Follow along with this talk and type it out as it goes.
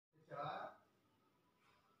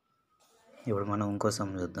ఇప్పుడు మనం ఇంకో సమ్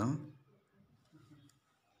చూద్దాం.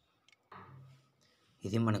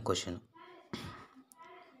 ఇది మన క్వశ్చన్.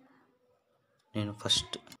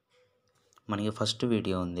 మనకి ఫస్ట్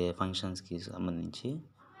వీడియో ఉంది ఫంక్షన్స్కి సంబంధించి,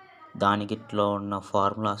 దానికిట్లో ఉన్న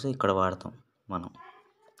ఫార్ములాస్ ఇక్కడ వాడతాం మనం.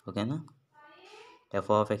 ఓకేనా?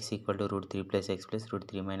 f(x) = √3 + x +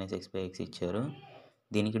 √3 - x/x ఇచ్చారు.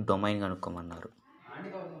 దీనికి డొమైన్ కనుక్కోమన్నారు.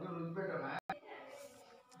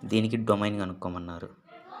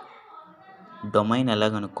 డొమైన్ ఎలా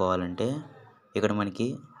కనుక్కోవాలంటే, ఇక్కడ మనకి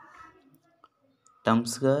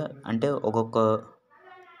టర్మ్స్గా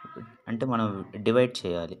అంటే మనం డివైడ్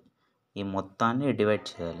చేయాలి. ఈ మొత్తాన్ని డివైడ్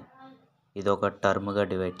చేయాలి. ఇదొక టర్మ్గా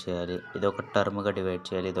డివైడ్ చేయాలి, ఇదొక టర్మ్గా డివైడ్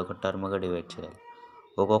చేయాలి, ఇదొక టర్మ్గా డివైడ్ చేయాలి.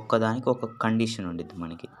 ఒక్కొక్క దానికి ఒక్కొక్క కండిషన్ ఉండిద్ది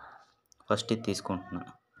మనకి. ఫస్ట్ ఇది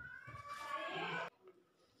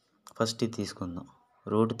తీసుకుందాం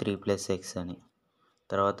 √3 + x అని.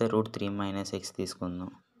 తర్వాత √3 - x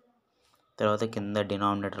తీసుకుందాం. తర్వాత కింద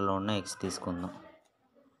డినామినేటర్లో ఉన్న x తీసుకుందాం.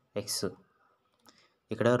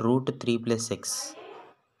 ఇక్కడ √3 + x,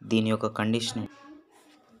 దీని యొక్క కండిషన్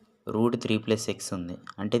 √3 + x ఉంది.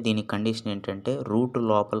 అంటే దీని కండిషన్ ఏంటంటే, రూట్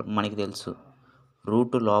లోపల మనకి తెలుసు,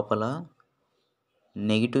 రూట్ లోపల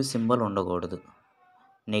నెగిటివ్ సింబల్ ఉండకూడదు.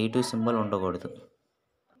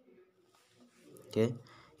 ఓకే,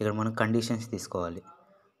 ఇక్కడ మనం కండిషన్స్ తీసుకోవాలి.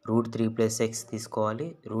 √3 + x తీసుకోవాలి,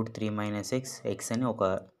 √3 - x అని ఒక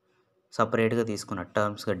సపరేట్గా తీసుకున్న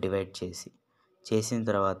టర్మ్స్గా డివైడ్ చేసిన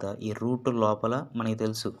తర్వాత ఈ రూట్ లోపల మనకి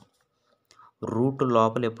తెలుసు, రూట్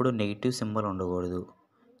లోపల ఎప్పుడు నెగిటివ్ సింబల్ ఉండకూడదు.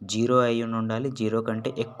 0 అయి ఉండాలి, 0 కంటే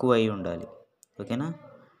ఎక్కువ అయి ఉండాలి. ఓకేనా?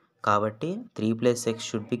 కాబట్టి 3 + x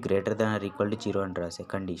should be greater than or equal to 0 అని రాసే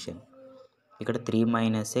కండిషన్. ఇక్కడ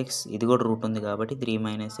 3 - x, ఇది కూడా రూట్ ఉంది కాబట్టి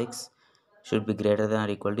 3 - x should be greater than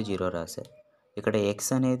or equal to 0 రాసే. ఇక్కడ x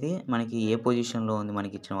అనేది మనకి ఏ పొజిషన్లో ఉంది,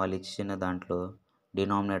 మనకి వాళ్ళు ఇచ్చిన దాంట్లో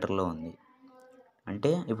డినామినేటర్లో ఉంది. అంటే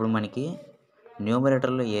ఇప్పుడు మనకి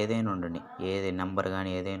న్యూమరేటర్లో ఏదైనా ఉండని, నెంబర్ కానీ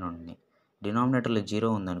ఏదైనా ఉండని, డినామినేటర్లో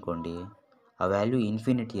 0 ఉందనుకోండి, ఆ వాల్యూ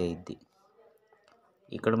ఇన్ఫినిటీ అయ్యిద్ది.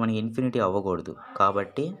 ఇక్కడ మనకి ఇన్ఫినిటీ అవ్వకూడదు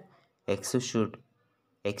కాబట్టి x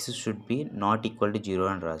should be not equal to 0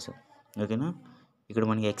 అని రాసాం. ఓకేనా? ఇక్కడ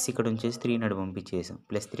మనకి x ఇక్కడ ఉంచేసి 3 నాడు పంపించేసాం.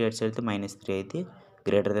 +3 అటు వెళ్తే -3 అయితే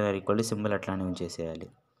greater than or equal to symbol అట్లానే ఉంచేసేయాలి.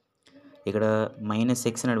 ఇక్కడ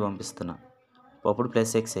 -x నాడు పంపిస్తున్నా, అప్పుడు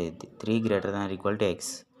 +x అయ్యిద్ది. 3 greater than or equal to x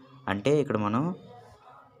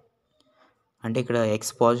అంటే ఇక్కడ x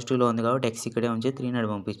పాజిటివ్లో ఉంది కాబట్టి x ఇక్కడే ఉంచి 3 నాడు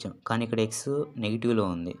పంపించాం. కానీ ఇక్కడ x నెగిటివ్లో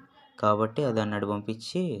ఉంది కాబట్టి అది అన్నాడు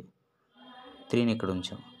పంపించి 3ని ఇక్కడ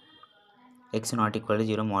ఉంచాం. x నాట్ ఈక్వల్ టు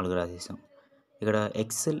 0 మామూలుగా రాసేసాం. ఇక్కడ x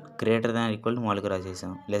greater than equal to మామూలుగా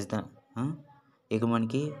రాసేసాం. ఇక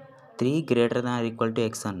మనకి 3 greater than equal to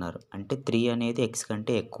x అన్నారు. అంటే 3 అనేది x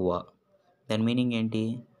కంటే ఎక్కువ. దాని మీనింగ్ ఏంటి?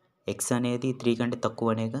 x అనేది 3 కంటే తక్కువ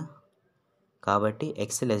అనేగా. కాబట్టి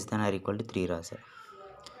x < 3 రాశారు.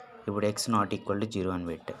 ఇప్పుడు x నాట్ ఈక్వల్ టు 0 అని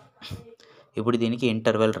పెట్టా. ఇప్పుడు దీనికి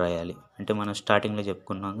ఇంటర్వెల్ రాయాలి. అంటే మనం స్టార్టింగ్లో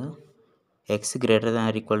చెప్పుకున్నాగా, x greater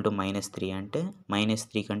than equal to -3 అంటే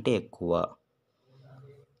 -3 కంటే ఎక్కువ.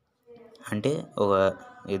 అంటే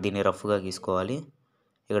దీన్ని రఫ్గా గీసుకోవాలి.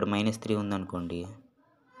 ఇక్కడ -3 ఉందనుకోండి,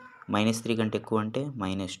 -3 కంటే ఎక్కువ అంటే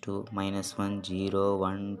 -2, -1, 0,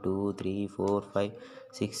 1, 2, 3, 4, 5,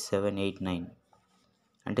 6, 7, 8, 9.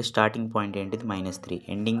 అంటే స్టార్టింగ్ పాయింట్ ఏంటిది? -3.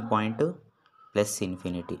 Ending point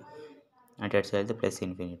 +∞. అంటే అటు వెళ్తే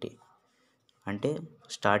 +∞. అంటే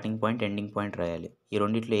స్టార్టింగ్ పాయింట్, ఎండింగ్ పాయింట్ రాయాలి. ఈ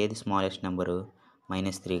రెండిట్లో ఏది స్మాలెస్ట్ నెంబరు?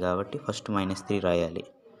 -3 కాబట్టి ఫస్ట్ -3 రాయాలి.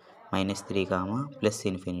 -3,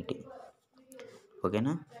 +∞.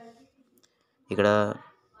 ఓకేనా? ఇక్కడ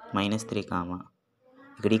 -3,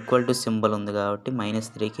 ఇక్కడ ఈక్వల్ టు సింబల్ ఉంది కాబట్టి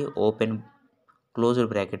 -3కి క్లోజ్డ్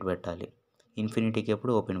బ్రాకెట్ పెట్టాలి. ఇన్ఫినిటీకి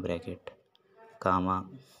ఎప్పుడు ఓపెన్ బ్రాకెట్,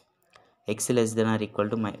 x <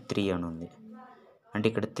 3 అని ఉంది. అంటే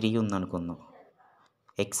ఇక్కడ 3 ఉందనుకుందాం.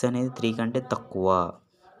 x అనేది 3 కంటే తక్కువ.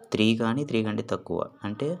 3 కానీ 3 కంటే తక్కువ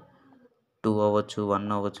అంటే 2 అవ్వచ్చు, 1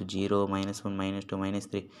 అవ్వచ్చు, 0, -1, -2,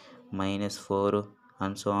 -3, -4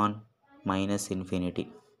 అండ్ సో ఆన్ -∞.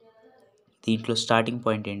 దీంట్లో స్టార్టింగ్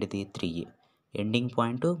పాయింట్ ఏంటిది? 3. Ending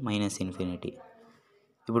point -∞.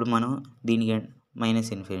 ఇప్పుడు మనం దీనికి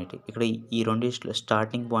 -∞. ఇక్కడ ఈ రెండిట్లో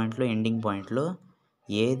స్టార్టింగ్ పాయింట్లో, ఎండింగ్ పాయింట్లో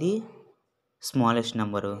ఏది స్మాలెస్ట్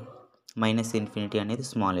నెంబరు? -∞ అనేది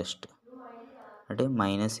స్మాలెస్ట్. అంటే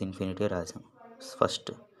 -∞ రాసాం.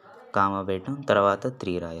 ఫస్ట్ పెట్టాం, తర్వాత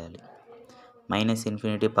 3 రాయాలి.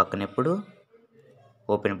 -∞ పక్కన ఎప్పుడు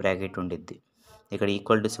ఓపెన్ బ్రాకెట్ ఉండిద్ది. ఇక్కడ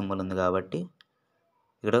ఈక్వల్ టు సింబల్ ఉంది కాబట్టి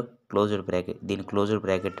ఇక్కడ క్లోజ్డ్ బ్రాకెట్, దీన్ని క్లోజ్డ్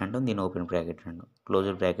బ్రాకెట్ అంటాం, దీన్ని ఓపెన్ బ్రాకెట్ అంటాం.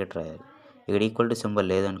 క్లోజ్డ్ బ్రాకెట్ రాయాలి. ఇక్కడ ఈక్వల్ టు సింబల్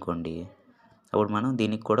లేదనుకోండి, అప్పుడు మనం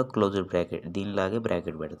దీనికి కూడా క్లోజ్డ్ బ్రాకెట్, దీనిలాగే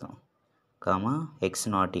బ్రాకెట్ పెడతాం. Comma X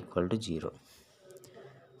not equal to 0.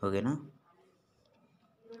 ఓకేనా.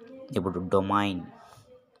 ఇప్పుడు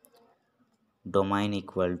domain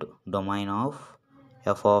equal to domain of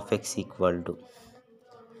F of X equal to,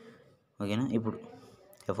 ఓకేనా. ఇప్పుడు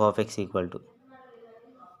F of X equal to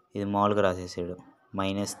ఇది మామూలుగా రాసేసాడు,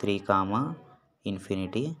 -3 comma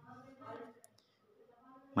infinity,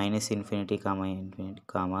 -∞ comma infinity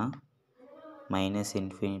comma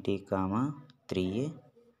 -∞ comma 3,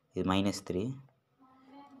 ఇది -3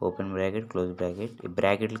 ఓపెన్ బ్రాకెట్ క్లోజ్ బ్రాకెట్, ఈ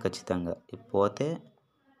బ్రాకెట్లు ఖచ్చితంగా ఇది పోతే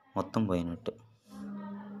మొత్తం పోయినట్టు.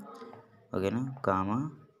 ఓకేనా. Comma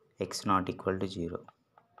X not equal to 0.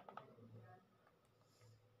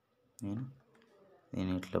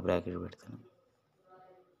 నేను ఇట్లా బ్రాకెట్ పెడతాను,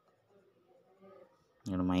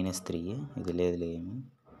 ఇక్కడ -3, ఇది లేదు ఏమి.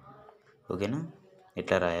 ఓకేనా.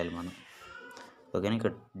 ఇట్లా రాయాలి మనం. ఓకేనా.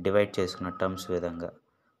 ఇక్కడ డివైడ్ చేసుకున్న టర్మ్స్ విధంగా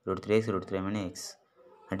 √3x √3 x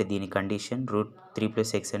అంటే దీని కండిషన్ √3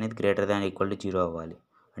 + x అనేది గ్రేటర్ దాన్ ఈక్వల్ టు 0 అవ్వాలి.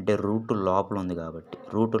 అంటే రూట్ లోపల ఉంది కాబట్టి,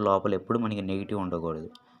 రూట్ లోపల ఎప్పుడు మనకి నెగిటివ్ ఉండకూడదు.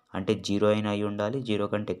 అంటే 0 అయినా అయి ఉండాలి, 0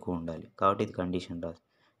 కంటే ఎక్కువ ఉండాలి. కాబట్టి ఇది కండిషన్ రాదు.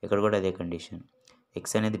 ఇక్కడ కూడా అదే కండిషన్.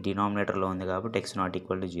 ఎక్స్ అనేది డినామినేటర్లో ఉంది కాబట్టి ఎక్స్ నాట్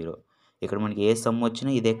ఈక్వల్ టు 0. ఇక్కడ మనకి ఏ సమ్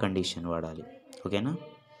వచ్చినా ఇదే కండిషన్ వాడాలి. ఓకేనా.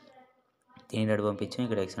 దీని నడు పంపించాం,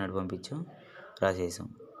 ఇక్కడ ఎక్స్ నడు పంపించాం, రాసేసాం.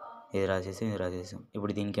 ఇది రాసేసాం.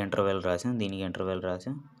 ఇప్పుడు దీనికి ఇంటర్వెల్ రాసాం, దీనికి ఇంటర్వెల్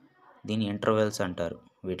రాసాం. దీని ఇంటర్వెల్స్ అంటారు,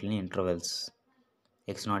 వీటిని intervals.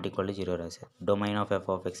 X not equal to 0 రాసా. Domain of F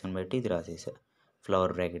of X అని బట్టి ఇది రాసేసా,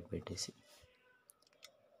 ఫ్లవర్ బ్రాకెట్ పెట్టేసి.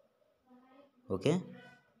 ఓకే.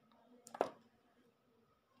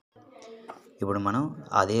 ఇప్పుడు మనం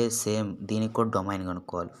అదే సేమ్ దీనికి కూడా డొమైన్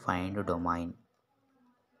కనుక్కోవాలి. Find domain.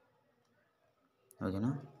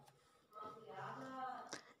 ఓకేనా.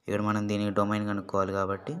 ఇక్కడ మనం దీనికి డొమైన్ కనుక్కోవాలి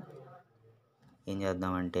కాబట్టి ఏం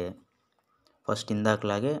చేద్దామంటే ఫస్ట్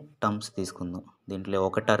ఇందాకలాగే టర్మ్స్ తీసుకుందాం. దీంట్లో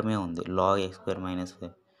ఒక టర్మే ఉంది, log x² - 5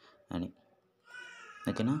 అని.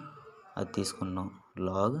 ఓకేనా. అది తీసుకున్నాం,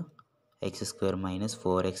 log x² -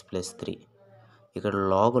 4x + 3. ఇక్కడ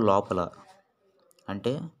log లోపల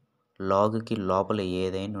అంటే లాగ్కి లోపల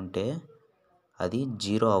ఏదైనా ఉంటే అది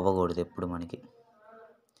 0 అవ్వకూడదు. ఎప్పుడు మనకి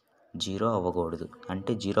 0 అవ్వకూడదు.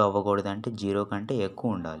 అంటే 0 అవ్వకూడదు అంటే 0 కంటే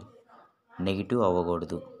ఎక్కువ ఉండాలి, నెగిటివ్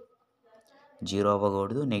అవ్వకూడదు. 0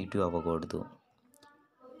 అవ్వకూడదు, నెగిటివ్ అవ్వకూడదు.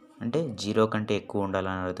 అంటే 0 కంటే ఎక్కువ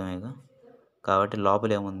ఉండాలని అర్థమేగా. కాబట్టి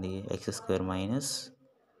లోపల ఏముంది, x² -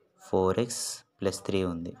 4x + 3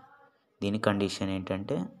 ఉంది. దీని కండిషన్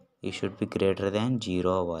ఏంటంటే ఈ షుడ్ బి గ్రేటర్ దాన్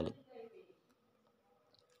 0 అవ్వాలి.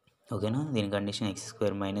 ఓకేనా. దీని condition x²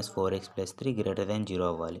 - 4x + 3 greater than 0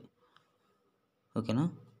 అవ్వాలి. ఓకేనా.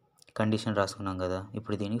 కండిషన్ రాసుకున్నాం కదా.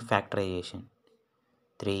 ఇప్పుడు దీనికి ఫ్యాక్టరైజేషన్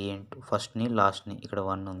 3 ఇంటూ ఫస్ట్ని లాస్ట్ని, ఇక్కడ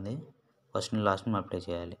 1 ఉంది, ఫస్ట్ని లాస్ట్ని మల్టిప్లై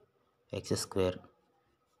చేయాలి. x²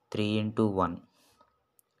 3 × 1,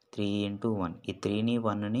 3 × 1. ఈ 3ని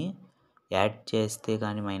 1ని యాడ్ చేస్తే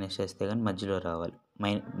కానీ మైనస్ చేస్తే కానీ మధ్యలో రావాలి,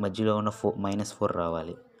 మధ్యలో ఉన్న -4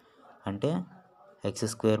 రావాలి. అంటే x²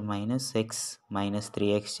 - x -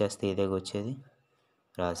 3x చేస్తే ఇదే వచ్చేది,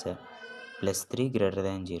 రాసా. +3 గ్రేటర్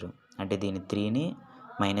దాన్ 0 అంటే దీని 3ని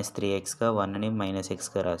 -3xగా, 1ని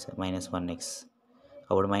 -xగా రాసా, -1x.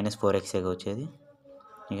 అప్పుడు -4xగా వచ్చేది.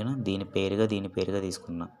 ఓకేనా. దీని పేరుగా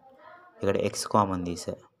తీసుకున్నా. ఇక్కడ x కామన్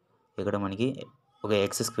తీసా. ఇక్కడ మనకి ఒక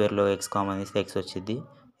x²లో x కామన్ తీస్తే x వచ్చింది,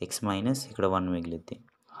 x మైనస్ ఇక్కడ 1 మిగిలిద్ది.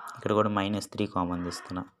 ఇక్కడ కూడా -3 కామన్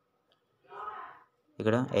తీస్తున్నా,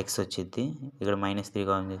 ఇక్కడ x వచ్చింది. ఇక్కడ -3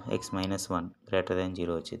 కామన్ తీస్తే x - 1 గ్రేటర్ దాన్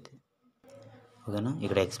 0 వచ్చింది. ఓకేనా.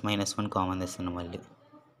 ఇక్కడ x - 1 కామన్ తీస్తున్నా, మళ్ళీ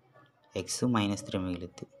x -3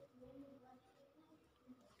 మిగిలిద్ది.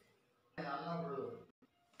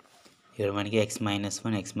 ఇక్కడ మనకి x - 1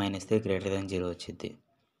 x - 3 గ్రేటర్ దాన్ 0 వచ్చింది.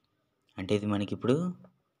 అంటే ఇది మనకి ఇప్పుడు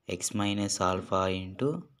x - α ఇంటూ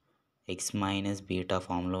x - బీటా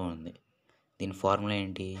ఫామ్లో ఉంది. దీని ఫార్ములా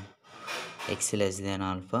ఏంటి, x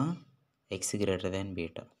α x greater than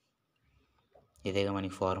beta. ఇదేగా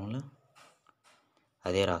మనకి ఫార్ములా,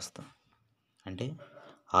 అదే రాస్తాం. అంటే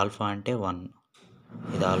ఆల్ఫా అంటే 1,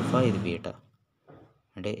 ఇది ఆల్ఫా ఇది బీటా.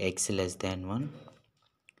 అంటే x <1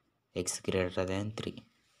 x గ్రేటర్ దాన్ 3.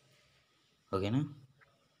 ఓకేనా.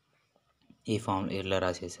 ఈ ఫామ్ ఇట్లా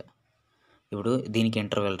రాసేసా. ఇప్పుడు దీనికి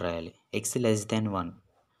ఇంటర్వెల్ రాయాలి. x <1,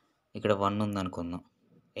 ఇక్కడ 1 ఉందనుకుందాం.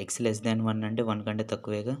 x <1 అంటే 1 కంటే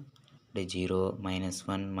తక్కువేగా. అంటే 0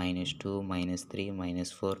 -1 -2 -3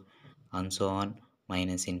 -4 అండ్ సో ఆన్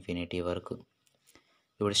 -∞ వరకు.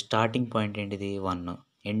 ఇప్పుడు స్టార్టింగ్ పాయింట్ ఏంటిది 1,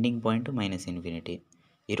 ఎండింగ్ పాయింట్ -∞.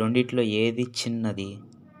 ఈ రెండిట్లో ఏది చిన్నది,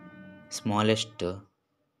 స్మాలెస్ట్,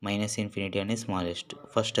 -∞ అనేది స్మాలెస్ట్.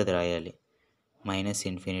 ఫస్ట్ అది రాయాలి,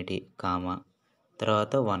 -∞, కామా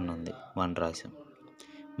తర్వాత 1 ఉంది, 1 రాసాం.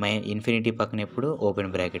 ఇన్ఫినిటీ పక్కన ఎప్పుడు ఓపెన్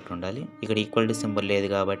బ్రాకెట్ ఉండాలి. ఇక్కడ ఈక్వల్ టు సింబల్ లేదు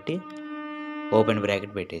కాబట్టి ఓపెన్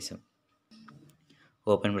బ్రాకెట్ పెట్టేసాం.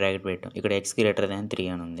 ఓపెన్ బ్రాకెట్ పెట్టాం. ఇక్కడ x గ్రేటర్ దాన్ 3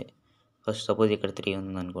 అని ఉంది. ఫస్ట్ సపోజ్ ఇక్కడ 3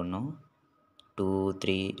 ఉంది అనుకున్నాం. 2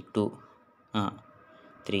 3 2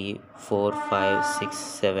 3 4 5 6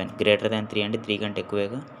 7 గ్రేటర్ దాన్ 3 అంటే 3 కంటే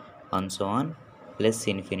ఎక్కువేగా. And so on plus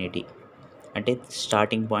infinity అంటే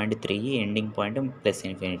starting point 3 ending point plus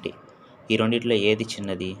infinity. ఈ రెండిట్లో ఏది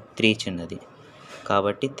చిన్నది? 3 చిన్నది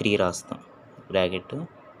కాబట్టి 3 రాస్తాం. బ్రాకెట్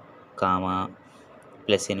కామా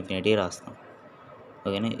ప్లస్ ఇన్ఫినిటీ రాస్తాం.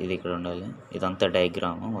 ఓకేనా, ఇది ఇక్కడ ఉండాలి. ఇదంతా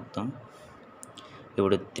డయాగ్రాము మొత్తం.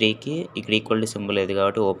 ఇప్పుడు 3కి ఇక్కడ ఈక్వల్ టు సింబల్ లేదు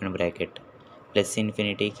కాబట్టి ఓపెన్ బ్రాకెట్, ప్లస్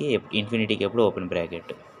ఇన్ఫినిటీకి ఎప్పుడు ఓపెన్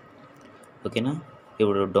బ్రాకెట్. ఓకేనా,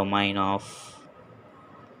 ఇప్పుడు domain of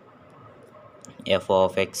f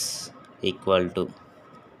of x equal to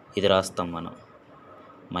ఇది రాస్తాం మనం.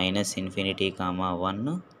 -∞, 1,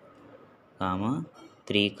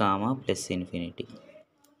 3, ప్లస్ ఇన్ఫినిటీ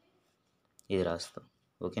ఇది రాస్తాం.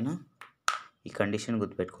 ఓకేనా, ఈ కండిషన్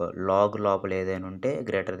గుర్తుపెట్టుకోవాలి. లాగ్ లోపల ఏదైనా ఉంటే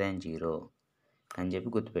గ్రేటర్ దాన్ 0 అని చెప్పి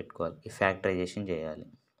గుర్తుపెట్టుకోవాలి. ఈ ఫ్యాక్టరైజేషన్ చేయాలి.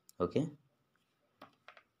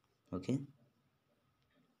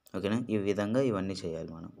 ఓకేనా, ఈ విధంగా ఇవన్నీ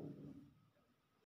చేయాలి మనం.